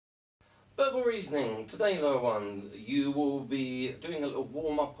Verbal reasoning. Today, lower one, you will be doing a little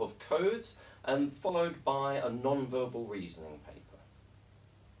warm-up of codes and followed by a non-verbal reasoning paper.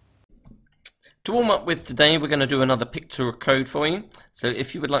 To warm up with today, we're going to do another picture of code for you. So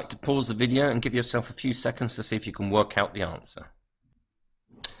if you would like to pause the video and give yourself a few seconds to see if you can work out the answer.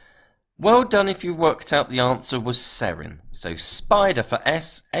 Well done if you worked out the answer was serin. So spider for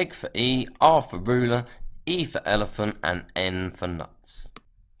S, egg for E, R for ruler, E for elephant, and N for nuts.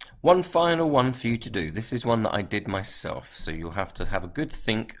 One final one for you to do. This is one that I did myself, so you'll have to have a good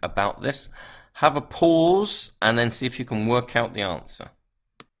think about this. Have a pause and then see if you can work out the answer.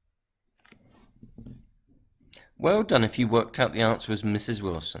 Well done if you worked out the answer as Mrs.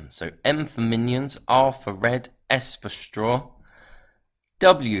 Wilson. So M for minions, R for red, S for straw,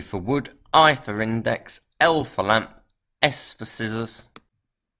 W for wood, I for index, L for lamp, S for scissors,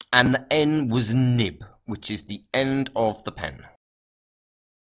 and the N was nib, which is the end of the pen.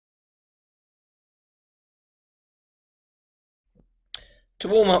 To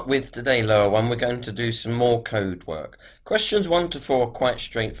warm up with today, lower one, we're going to do some more code work. Questions 1 to 4 are quite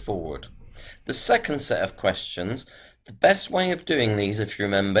straightforward. The second set of questions, the best way of doing these, if you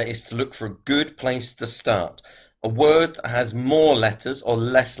remember, is to look for a good place to start. A word that has more letters or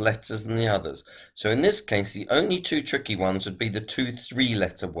less letters than the others. So in this case, the only two tricky ones would be the 2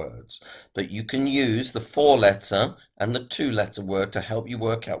 3-letter words. But you can use the 4-letter and the 2-letter word to help you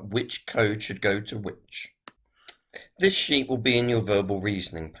work out which code should go to which. This sheet will be in your verbal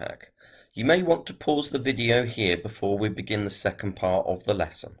reasoning pack. You may want to pause the video here before we begin the second part of the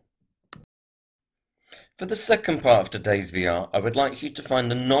lesson. For the second part of today's VR, I would like you to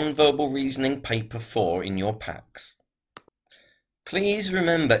find the non-verbal reasoning paper 4 in your packs. Please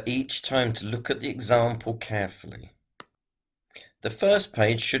remember each time to look at the example carefully. The first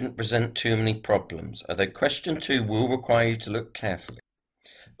page shouldn't present too many problems, although question 2 will require you to look carefully.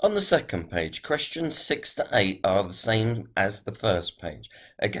 On the second page, questions 6 to 8 are the same as the first page.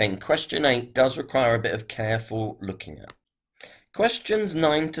 Again, question 8 does require a bit of careful looking at. Questions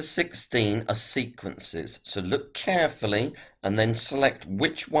 9 to 16 are sequences, so look carefully and then select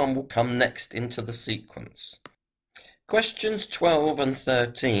which one will come next into the sequence. Questions 12 and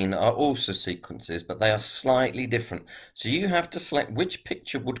 13 are also sequences, but they are slightly different, so you have to select which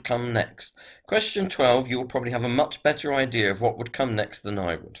picture would come next. Question 12, you will probably have a much better idea of what would come next than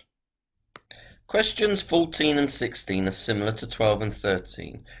I would. Questions 14 and 16 are similar to 12 and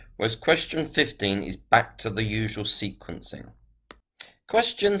 13, whereas question 15 is back to the usual sequencing.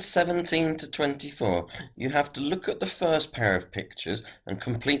 Questions 17 to 24, you have to look at the first pair of pictures and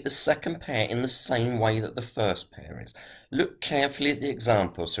complete the second pair in the same way that the first pair is. Look carefully at the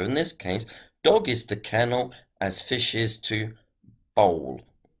example. So in this case, dog is to kennel as fish is to bowl.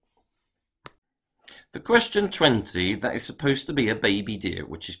 For question 20, that is supposed to be a baby deer,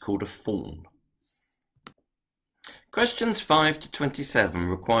 which is called a fawn. Questions 5 to 27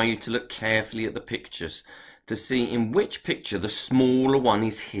 require you to look carefully at the pictures to see in which picture the smaller one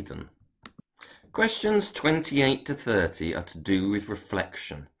is hidden. Questions 28 to 30 are to do with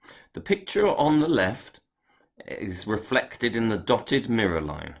reflection. The picture on the left is reflected in the dotted mirror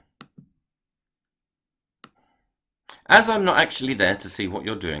line. As I'm not actually there to see what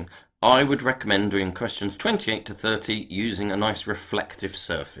you're doing, I would recommend doing questions 28 to 30 using a nice reflective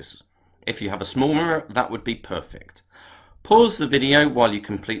surface. If you have a small mirror, that would be perfect. Pause the video while you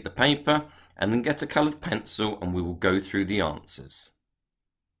complete the paper and then get a coloured pencil and we will go through the answers.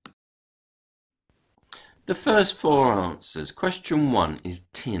 The first 4 answers. Question 1 is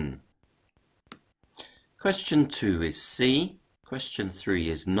tin. Question 2 is C. Question 3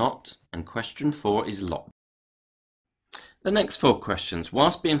 is not. And question 4 is lock. The next 4 questions,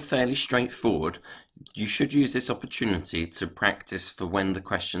 whilst being fairly straightforward, you should use this opportunity to practice for when the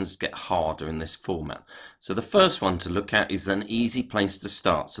questions get harder in this format. So the first one to look at is an easy place to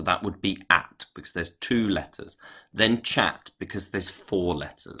start. So that would be at, because there's 2 letters. Then chat, because there's 4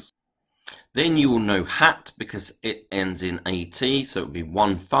 letters. Then you will know hat, because it ends in AT, so it will be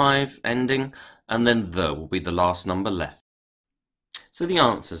 1-5 ending. And then the will be the last number left. So the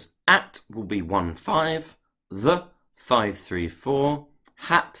answers, at will be 1-5, the 5-3-4,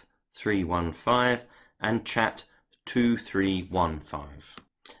 hat 3-1-5, and chat 2-3-1-5.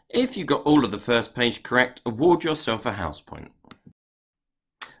 If you got all of the first page correct, award yourself a house point.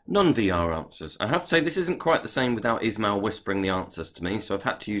 Non-VR answers. I have to say this isn't quite the same without Ismail whispering the answers to me, so I've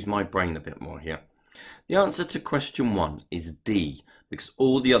had to use my brain a bit more here. The answer to question 1 is D, because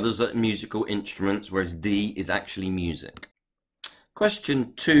all the others are musical instruments, whereas D is actually music.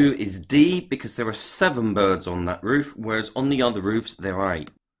 Question 2 is D, because there are 7 birds on that roof, whereas on the other roofs there are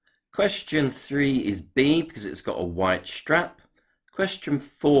 8. Question 3 is B, because it's got a white strap. Question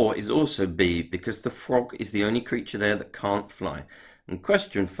 4 is also B because the frog is the only creature there that can't fly. And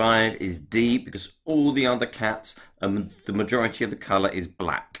question 5 is D because all the other cats, the majority of the colour is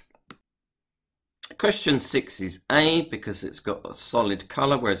black. Question 6 is A because it's got a solid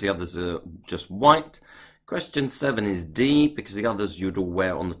colour, whereas the others are just white. Question 7 is D because the others you'd all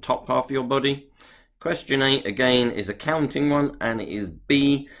wear on the top half of your body. Question 8 again is a counting one, and it is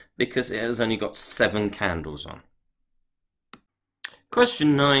B because it has only got 7 candles on.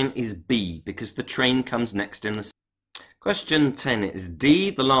 Question 9 is B because the train comes next in the... Question 10 is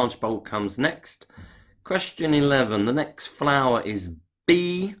D, the large bowl comes next. Question 11, the next flower is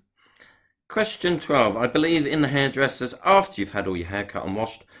B. Question 12, I believe in the hairdressers, after you've had all your hair cut and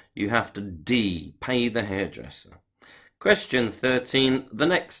washed, you have to D, pay the hairdresser. Question 13, the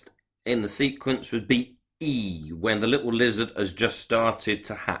next in the sequence would be E, when the little lizard has just started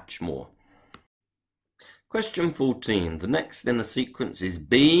to hatch more. Question 14, the next in the sequence is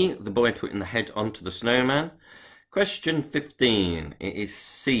B, the boy putting the head onto the snowman. Question 15, it is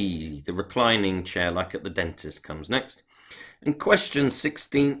C, the reclining chair like at the dentist comes next. And question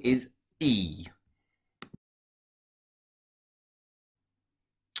 16 is E.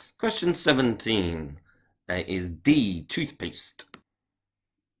 Question 17 is D, toothpaste.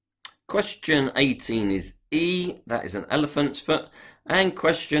 Question 18 is E, that is an elephant's foot. And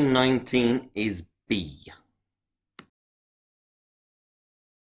question 19 is B.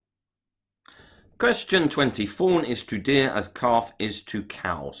 Question 20, fawn is to deer as calf is to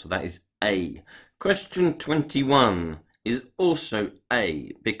cow, so that is A. Question 21 is also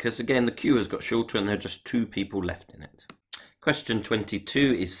A, because again the queue has got shorter and there are just 2 people left in it. Question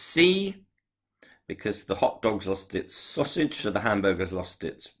 22 is C, because the hot dog's lost its sausage, so the hamburger's lost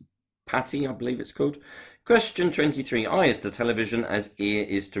its patty, I believe it's called. Question 23, eye is to television as ear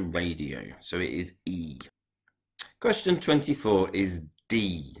is to radio, so it is E. Question 24 is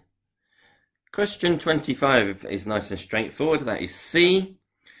D. Question 25 is nice and straightforward, that is C.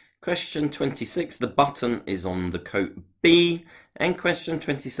 Question 26, the button is on the coat B. And question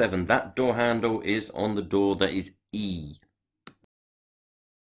 27, that door handle is on the door, that is E.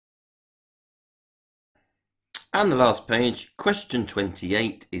 And the last page, question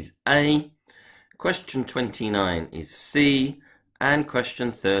 28 is A. Question 29 is C. And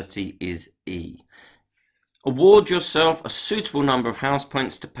question 30 is E. Award yourself a suitable number of house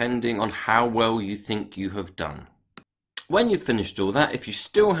points depending on how well you think you have done. When you've finished all that, if you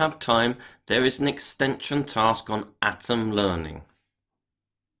still have time, there is an extension task on atom learning.